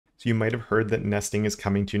So you might have heard that nesting is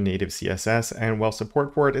coming to native CSS, and while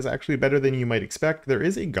support for it is actually better than you might expect, there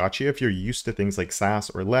is a gotcha if you're used to things like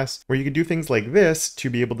Sass or Less, where you could do things like this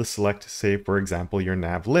to be able to select, say, for example, your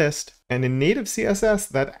nav list. And in native CSS,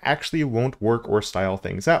 that actually won't work or style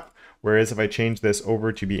things up. Whereas if I change this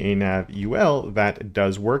over to be a nav UL, that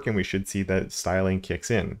does work, and we should see that styling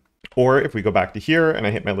kicks in. Or if we go back to here and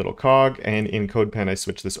I hit my little cog, and in CodePen I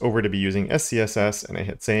switch this over to be using SCSS and I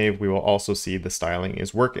hit save, we will also see the styling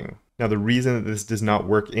is working. Now the reason that this does not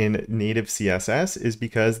work in native CSS is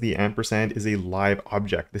because the ampersand is a live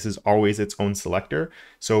object. This is always its own selector.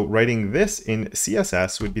 So writing this in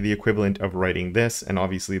CSS would be the equivalent of writing this, and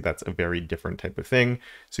obviously that's a very different type of thing.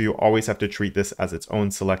 So you always have to treat this as its own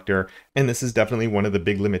selector. And this is definitely one of the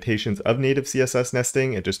big limitations of native CSS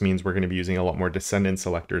nesting. It just means we're going to be using a lot more descendant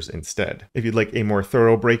selectors instead. If you'd like a more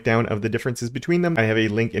thorough breakdown of the differences between them, I have a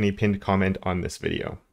link in a pinned comment on this video.